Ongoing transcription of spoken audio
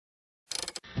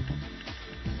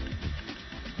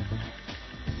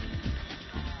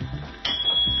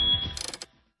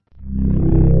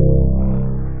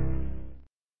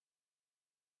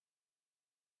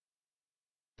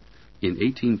In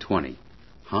 1820,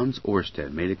 Hans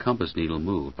Ørsted made a compass needle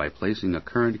move by placing a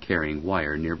current-carrying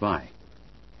wire nearby.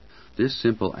 This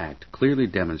simple act clearly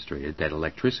demonstrated that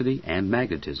electricity and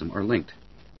magnetism are linked.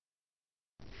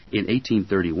 In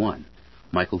 1831,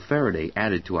 Michael Faraday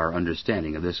added to our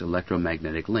understanding of this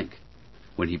electromagnetic link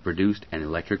when he produced an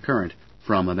electric current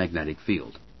from a magnetic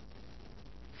field.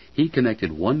 He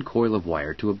connected one coil of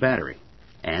wire to a battery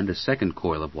and a second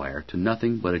coil of wire to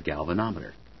nothing but a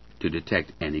galvanometer to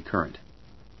detect any current.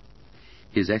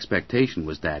 His expectation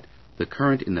was that the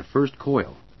current in the first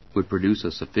coil would produce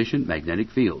a sufficient magnetic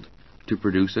field to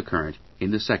produce a current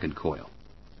in the second coil.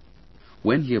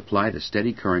 When he applied a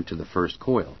steady current to the first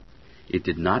coil, it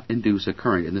did not induce a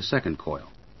current in the second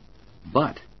coil.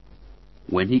 But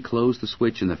when he closed the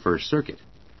switch in the first circuit,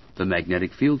 the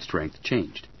magnetic field strength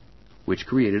changed, which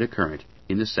created a current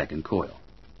in the second coil.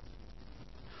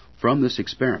 From this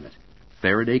experiment,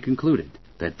 Faraday concluded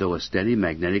that though a steady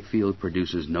magnetic field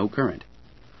produces no current,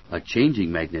 a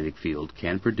changing magnetic field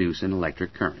can produce an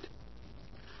electric current.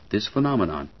 This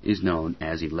phenomenon is known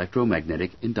as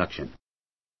electromagnetic induction.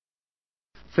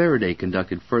 Faraday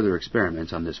conducted further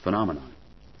experiments on this phenomenon.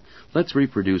 Let's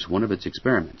reproduce one of its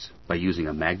experiments by using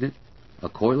a magnet, a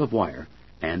coil of wire,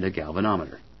 and a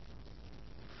galvanometer.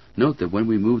 Note that when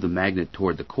we move the magnet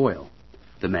toward the coil,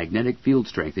 the magnetic field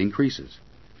strength increases,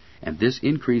 and this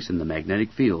increase in the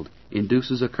magnetic field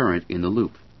induces a current in the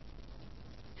loop.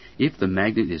 If the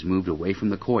magnet is moved away from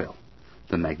the coil,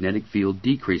 the magnetic field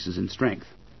decreases in strength,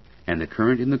 and the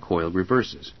current in the coil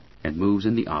reverses and moves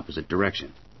in the opposite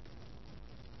direction.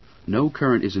 No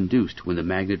current is induced when the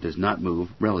magnet does not move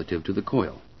relative to the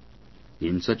coil.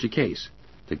 In such a case,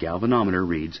 the galvanometer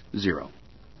reads 0.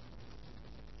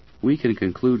 We can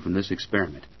conclude from this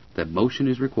experiment that motion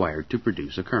is required to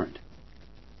produce a current.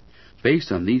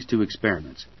 Based on these two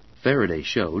experiments, Faraday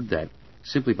showed that,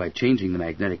 simply by changing the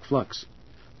magnetic flux,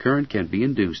 current can be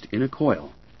induced in a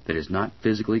coil that is not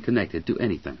physically connected to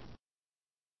anything.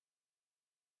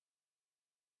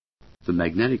 The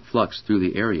magnetic flux through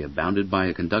the area bounded by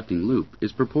a conducting loop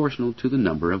is proportional to the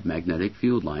number of magnetic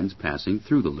field lines passing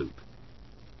through the loop.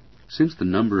 Since the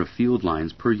number of field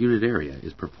lines per unit area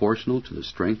is proportional to the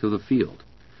strength of the field,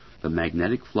 the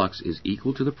magnetic flux is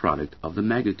equal to the product of the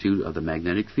magnitude of the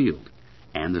magnetic field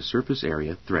and the surface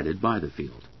area threaded by the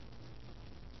field.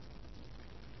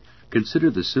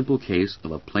 Consider the simple case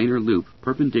of a planar loop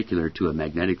perpendicular to a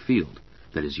magnetic field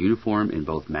that is uniform in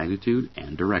both magnitude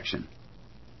and direction.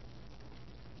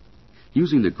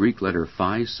 Using the Greek letter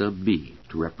phi sub b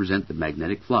to represent the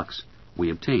magnetic flux, we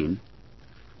obtain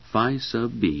phi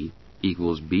sub b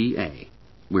equals BA,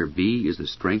 where B is the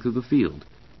strength of the field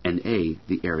and A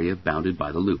the area bounded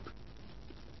by the loop.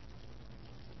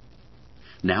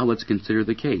 Now let's consider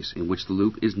the case in which the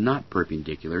loop is not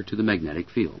perpendicular to the magnetic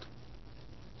field.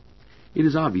 It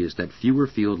is obvious that fewer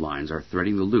field lines are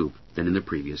threading the loop than in the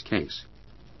previous case.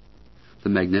 The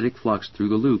magnetic flux through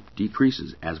the loop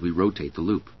decreases as we rotate the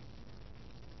loop.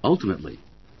 Ultimately,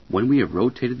 when we have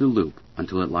rotated the loop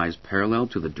until it lies parallel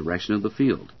to the direction of the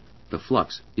field, the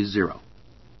flux is 0.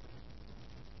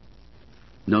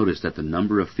 Notice that the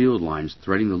number of field lines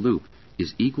threading the loop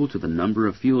is equal to the number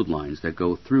of field lines that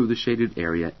go through the shaded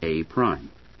area A',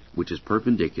 which is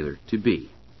perpendicular to B.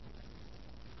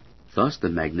 Thus, the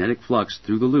magnetic flux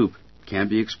through the loop can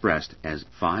be expressed as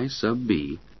phi sub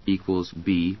B equals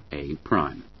BA'.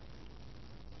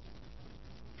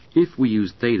 If we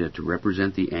use theta to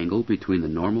represent the angle between the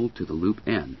normal to the loop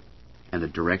N and the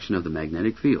direction of the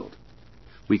magnetic field,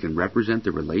 we can represent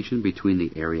the relation between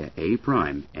the area A'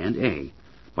 and A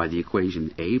by the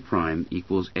equation A'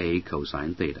 equals A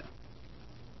cosine theta.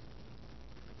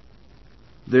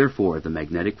 Therefore, the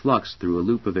magnetic flux through a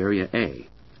loop of area A,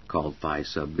 called phi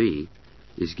sub B,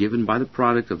 is given by the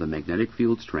product of the magnetic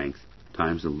field strength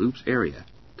times the loop's area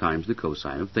times the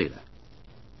cosine of theta.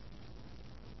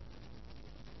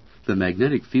 The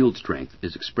magnetic field strength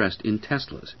is expressed in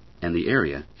teslas and the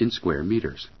area in square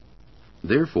meters.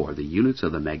 Therefore, the units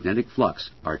of the magnetic flux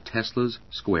are teslas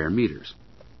square meters.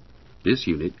 This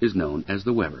unit is known as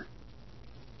the Weber.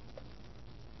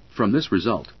 From this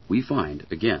result, we find,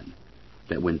 again,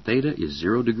 that when theta is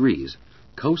 0 degrees,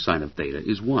 cosine of theta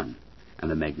is 1,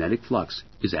 and the magnetic flux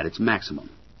is at its maximum.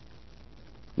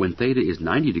 When theta is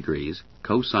 90 degrees,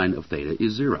 cosine of theta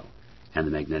is 0, and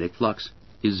the magnetic flux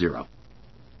is 0.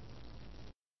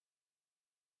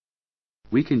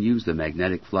 We can use the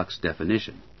magnetic flux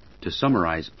definition to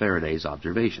summarize Faraday's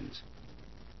observations.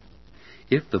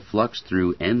 If the flux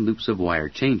through n loops of wire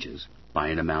changes by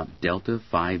an amount delta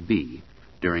phi b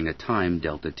during a time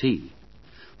delta t,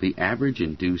 the average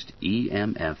induced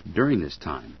EMF during this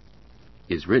time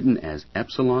is written as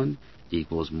epsilon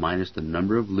equals minus the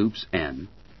number of loops n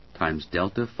times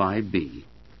delta phi b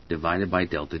divided by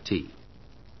delta t.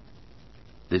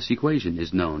 This equation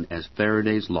is known as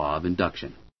Faraday's law of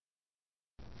induction.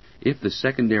 If the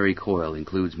secondary coil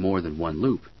includes more than one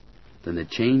loop, then the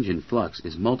change in flux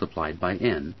is multiplied by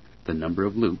n, the number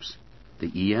of loops.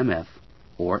 The EMF,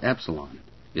 or epsilon,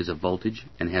 is a voltage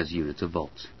and has units of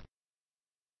volts.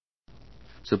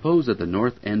 Suppose that the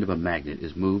north end of a magnet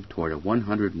is moved toward a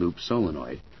 100-loop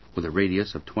solenoid with a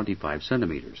radius of 25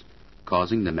 centimeters,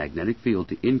 causing the magnetic field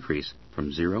to increase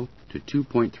from 0 to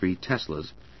 2.3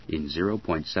 teslas in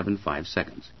 0.75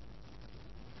 seconds.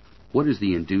 What is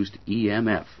the induced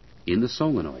EMF in the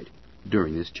solenoid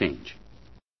during this change?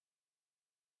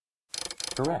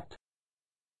 Correct.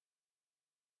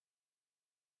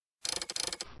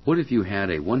 What if you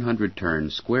had a 100-turn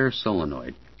square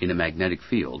solenoid in a magnetic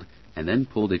field and then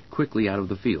pulled it quickly out of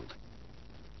the field?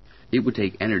 It would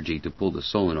take energy to pull the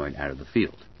solenoid out of the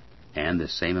field, and the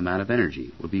same amount of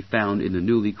energy would be found in the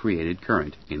newly created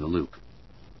current in the loop.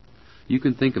 You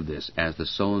can think of this as the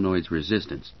solenoid's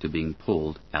resistance to being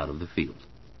pulled out of the field.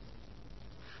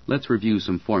 Let's review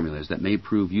some formulas that may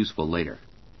prove useful later.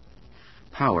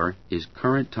 Power is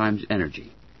current times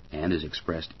energy, and is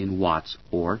expressed in watts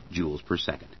or joules per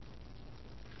second.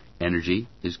 Energy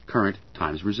is current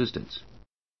times resistance.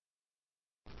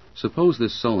 Suppose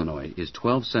this solenoid is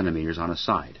 12 centimeters on a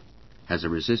side, has a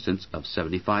resistance of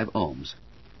 75 ohms,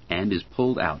 and is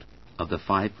pulled out of the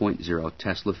 5.0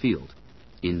 Tesla field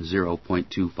in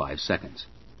 0.25 seconds.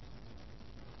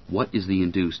 What is the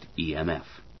induced EMF?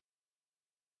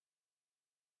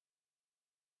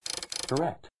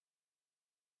 Correct.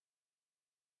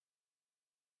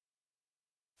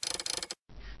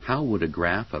 How would a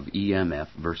graph of EMF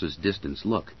versus distance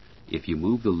look if you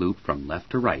move the loop from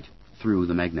left to right through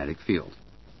the magnetic field?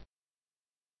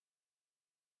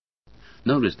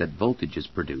 Notice that voltage is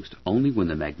produced only when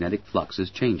the magnetic flux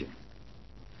is changing.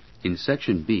 In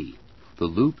section B, the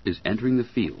loop is entering the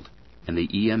field and the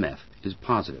EMF is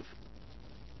positive.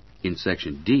 In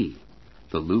section D,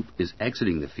 the loop is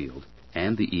exiting the field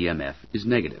and the EMF is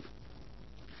negative.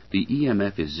 The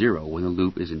EMF is zero when the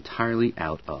loop is entirely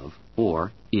out of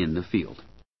or in the field.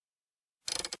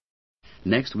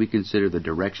 Next, we consider the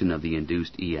direction of the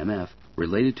induced EMF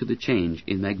related to the change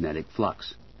in magnetic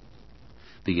flux.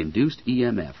 The induced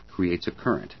EMF creates a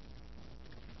current.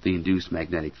 The induced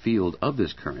magnetic field of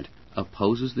this current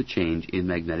opposes the change in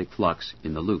magnetic flux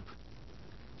in the loop.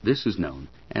 This is known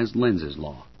as Lenz's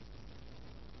law.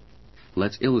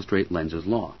 Let's illustrate Lenz's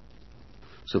law.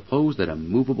 Suppose that a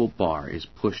movable bar is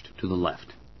pushed to the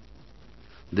left.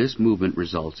 This movement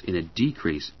results in a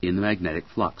decrease in the magnetic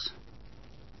flux.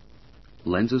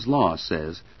 Lenz's law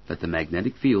says that the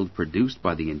magnetic field produced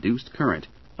by the induced current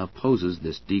opposes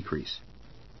this decrease.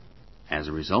 As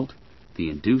a result, the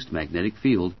induced magnetic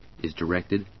field is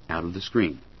directed out of the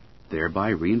screen, thereby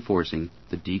reinforcing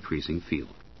the decreasing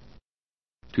field.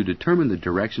 To determine the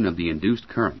direction of the induced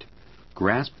current,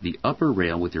 grasp the upper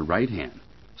rail with your right hand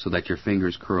so that your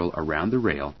fingers curl around the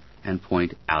rail and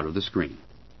point out of the screen.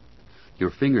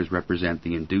 Your fingers represent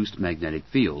the induced magnetic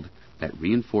field that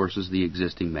reinforces the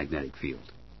existing magnetic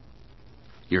field.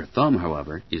 Your thumb,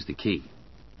 however, is the key.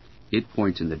 It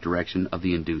points in the direction of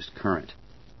the induced current.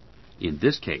 In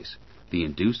this case, the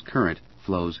induced current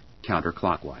flows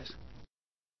counterclockwise.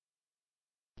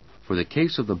 For the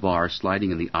case of the bar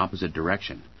sliding in the opposite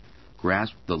direction,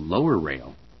 grasp the lower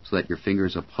rail so that your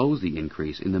fingers oppose the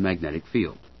increase in the magnetic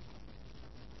field.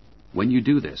 When you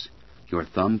do this, your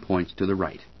thumb points to the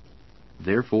right.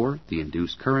 Therefore, the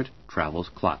induced current travels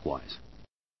clockwise.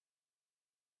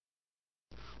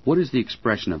 What is the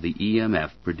expression of the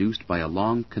EMF produced by a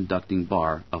long conducting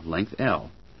bar of length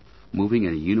L moving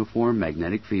in a uniform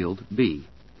magnetic field B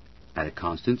at a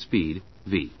constant speed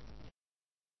V?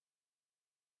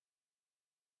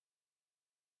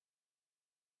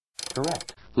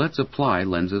 Correct. Let's apply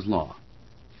Lenz's law.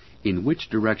 In which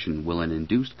direction will an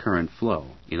induced current flow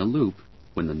in a loop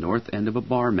when the north end of a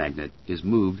bar magnet is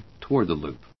moved toward the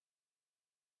loop?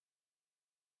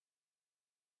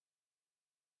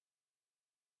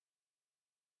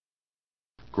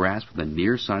 Grasp the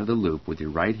near side of the loop with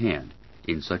your right hand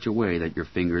in such a way that your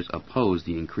fingers oppose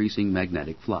the increasing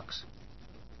magnetic flux.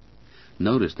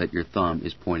 Notice that your thumb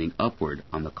is pointing upward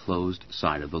on the closed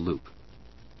side of the loop.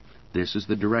 This is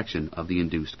the direction of the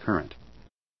induced current.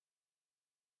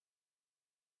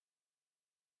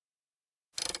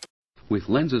 With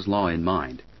Lenz's law in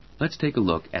mind, let's take a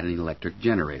look at an electric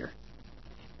generator.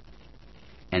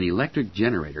 An electric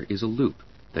generator is a loop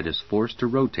that is forced to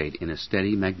rotate in a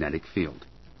steady magnetic field.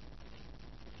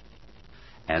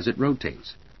 As it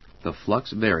rotates, The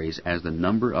flux varies as the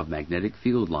number of magnetic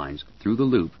field lines through the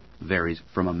loop varies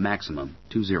from a maximum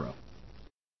to 0.